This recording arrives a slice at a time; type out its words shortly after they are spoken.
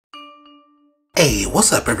Hey,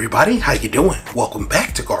 what's up everybody? How you doing? Welcome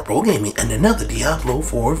back to Karpo Gaming and another Diablo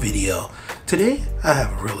 4 video. Today, I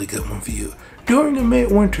have a really good one for you. During the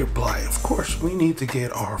Midwinter Blight, of course, we need to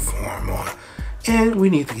get our farm on. And we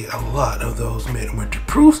need to get a lot of those Midwinter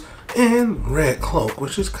Proofs and Red Cloak,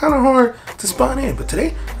 which is kind of hard to spawn in. But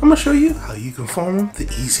today, I'm going to show you how you can farm them the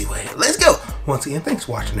easy way. Let's go! Once again, thanks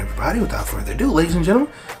for watching everybody. Without further ado, ladies and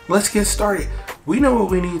gentlemen, let's get started. We know what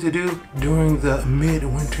we need to do during the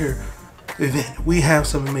Midwinter event. We have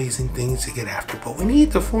some amazing things to get after, but we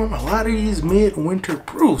need to farm a lot of these Midwinter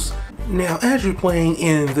Proofs. Now, as you're playing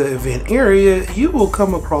in the event area, you will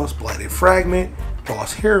come across Blighted Fragment,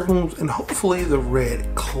 Lost Heirlooms, and hopefully the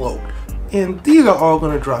Red Cloak. And these are all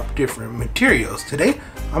going to drop different materials. Today,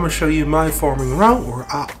 I'm going to show you my farming route where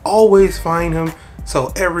I always find them.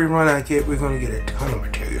 So every run I get, we're going to get a ton of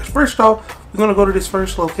materials. First off, we're going to go to this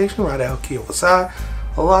first location right out Kiyoasai.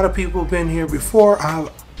 A lot of people have been here before. I've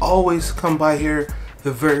always come by here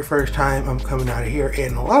the very first time I'm coming out of here,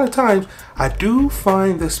 and a lot of times I do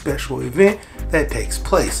find the special event that takes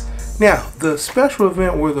place. Now, the special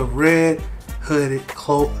event where the red hooded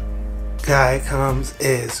cloak guy comes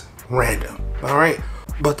is random, alright?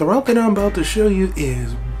 But the route that I'm about to show you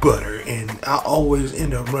is butter, and I always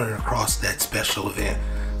end up running across that special event.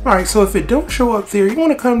 Alright, so if it don't show up there, you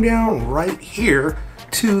want to come down right here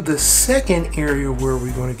to the second area where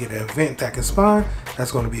we're going to get an event that can spawn.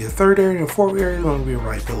 That's going to be a third area, and fourth area is going to be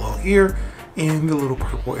right below here in the little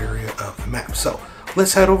purple area of the map. So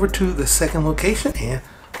let's head over to the second location and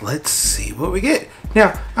let's see what we get.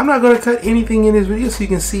 Now, I'm not going to cut anything in this video, so you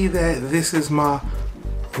can see that this is my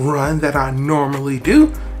run that I normally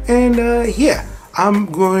do. And yeah, I'm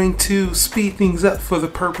going to speed things up for the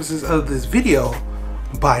purposes of this video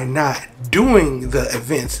by not doing the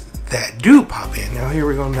events that do pop in. Now here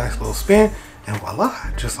we go, nice little spin, and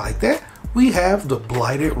voila, just like that, we have the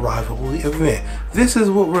Blighted Rivalry event. This is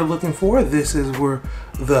what we're looking for. This is where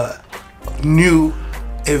the new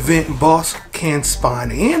event boss can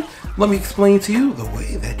spawn in. Let me explain to you the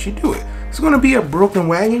way that you do it. It's going to be a broken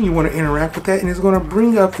wagon. You want to interact with that, and it's going to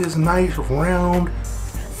bring up this nice round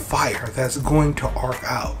fire that's going to arc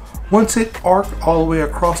out. Once it arcs all the way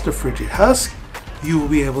across the frigid husk, you will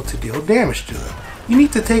be able to deal damage to it. You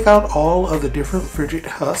need to take out all of the different frigid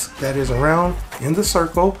husks that is around in the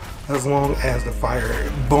circle. As long as the fire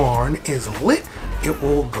barn is lit, it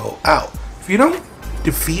will go out. If you don't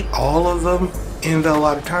defeat all of them in the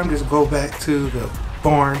allotted time, just go back to the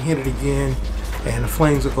barn, hit it again, and the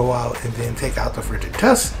flames will go out, and then take out the frigid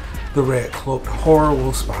husks. The red cloaked horror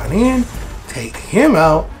will spawn in, take him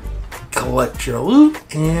out, collect your loot,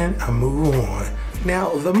 and move on. Now,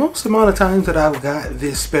 the most amount of times that I've got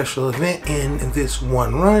this special event in this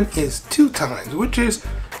one run is 2 times, which is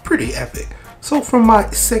pretty epic. So from my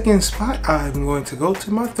second spot, I'm going to go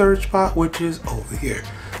to my third spot, which is over here.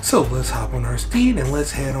 So let's hop on our steed and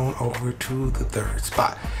let's head on over to the third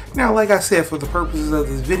spot. Now, like I said, for the purposes of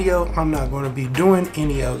this video, I'm not going to be doing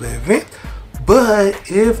any of the event. But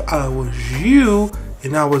if I was you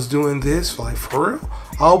and I was doing this, like for real,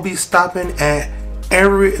 I'll be stopping at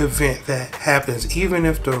every event that happens, even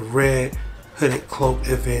if the red hooded cloak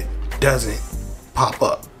event doesn't pop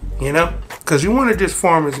up, you know, because you want to just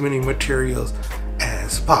farm as many materials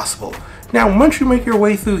as possible. Now, once you make your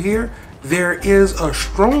way through here, there is a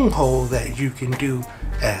stronghold that you can do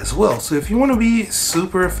as well. So if you want to be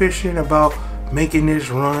super efficient about making this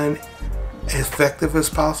run as effective as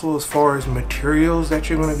possible as far as materials that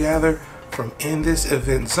you're going to gather from in this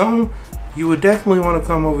event zone, you would definitely want to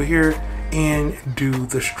come over here and do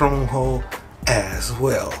the stronghold as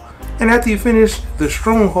well. And after you finish the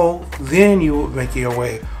stronghold, then you will make your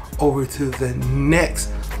way over to the next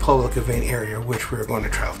public event area, which we're going to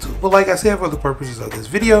travel to. But like I said, for the purposes of this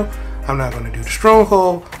video, I'm not going to do the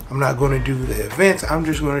stronghold, I'm not going to do the events, I'm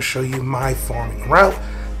just going to show you my farming route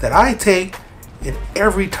that I take. And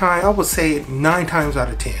every time, I would say 9 times out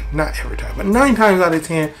of 10, not every time, but 9 times out of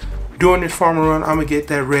 10 during this farming run, I'm gonna get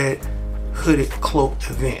that red hooded cloak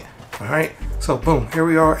event. Alright, so boom, here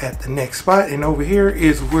we are at the next spot, and over here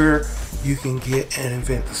is where you can get an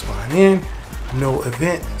event to spawn in. No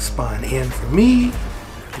event spawn in for me,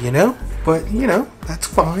 you know, but you know, that's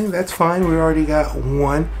fine, that's fine. We already got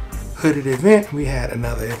one hooded event. We had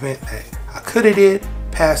another event that I could have did,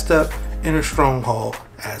 passed up in a stronghold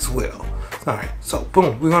as well. Alright, so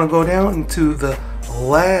boom, we're gonna go down into the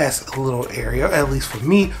last little area, at least for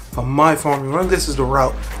me, for my farming run. This is the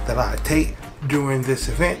route that I take during this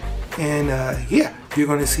event. And yeah, you're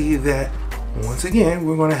going to see that once again,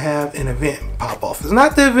 we're going to have an event pop off. It's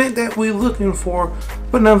not the event that we're looking for,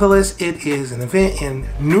 but nonetheless, it is an event. And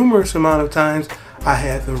numerous amount of times, I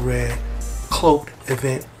had the red cloaked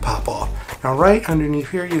event pop off. Now right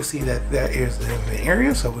underneath here, you'll see that that is the event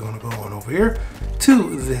area. So we're going to go on over here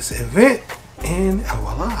to this event. And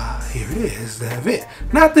voila, here it is, the event.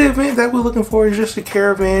 Not the event that we're looking for, is just a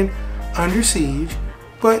caravan under siege.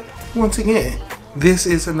 But once again, this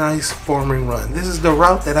is a nice farming run. This is the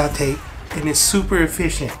route that I take, and it's super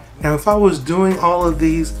efficient. Now, if I was doing all of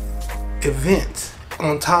these events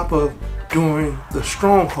on top of doing the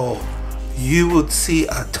stronghold, you would see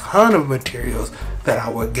a ton of materials that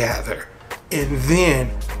I would gather. And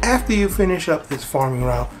then after you finish up this farming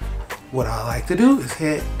route, what I like to do is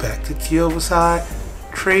head back to Kiyoverside,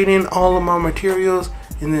 trade in all of my materials,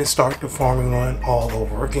 and then start the farming run all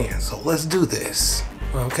over again. So let's do this.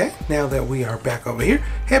 Okay, now that we are back over here,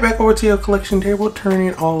 head back over to your collection table, turn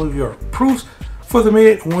in all of your proofs for the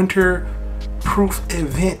Midwinter Proof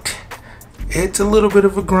event. It's a little bit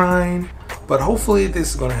of a grind, but hopefully this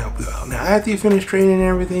is going to help you out. Now, after you finish trading and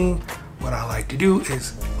everything, what I like to do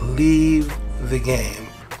is leave the game,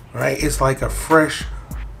 right? It's like a fresh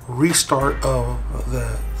restart of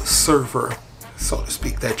the server, so to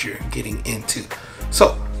speak, that you're getting into.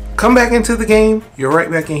 So come back into the game, you're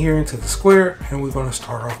right back in here into the square, and we're going to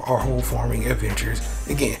start off our whole farming adventures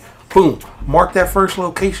again. Boom, mark that first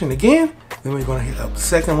location again, then we're going to hit up the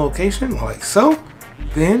second location like so.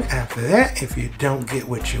 Then after that, if you don't get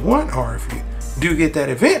what you want, or if you do get that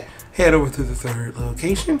event, head over to the third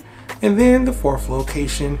location, and then the fourth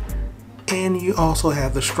location, and you also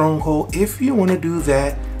have the stronghold if you want to do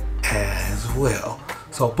that as well.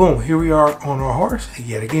 So boom, here we are on our horse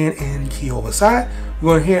yet again in Kiyoverside.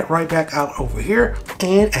 We're going to head right back out over here,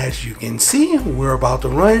 and as you can see, we're about to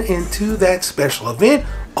run into that special event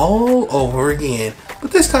all over again,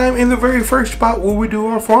 but this time in the very first spot where we do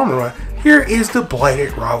our farm run. Here is the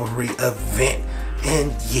Blighted Rivalry event,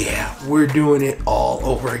 and yeah, we're doing it all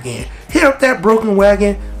over again. Hit up that broken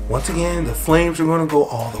wagon. Once again, the flames are going to go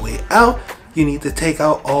all the way out. You need to take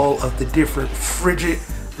out all of the different frigid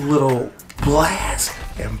little blasts,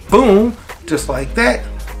 and boom, just like that,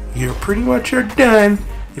 you're pretty much done.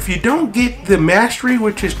 If you don't get the mastery,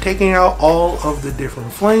 which is taking out all of the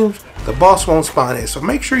different flames, the boss won't spawn in. So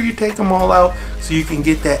make sure you take them all out so you can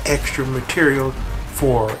get that extra material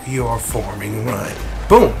for your farming run.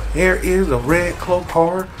 Boom, there is a red cloak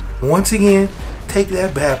hard. Once again, take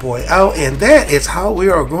that bad boy out, and that is how we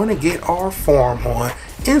are going to get our farm on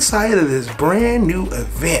inside of this brand new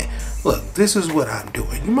event. Look, this is what I'm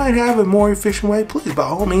doing. You might have a more efficient way. Please, by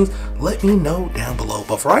all means, let me know down below.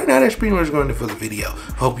 But for right now, that's pretty much going to do for the video.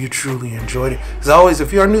 Hope you truly enjoyed it. As always,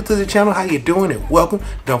 if you are new to the channel, how you doing and welcome.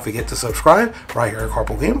 Don't forget to subscribe right here at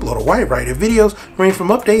Karpo Gaming. Below the white, right here videos range from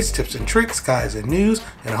updates, tips and tricks, guides and news,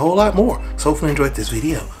 and a whole lot more. So hopefully you enjoyed this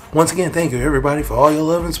video. Once again, thank you everybody for all your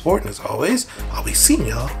love and support. And as always, I'll be seeing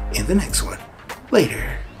y'all in the next one.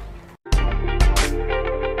 Later.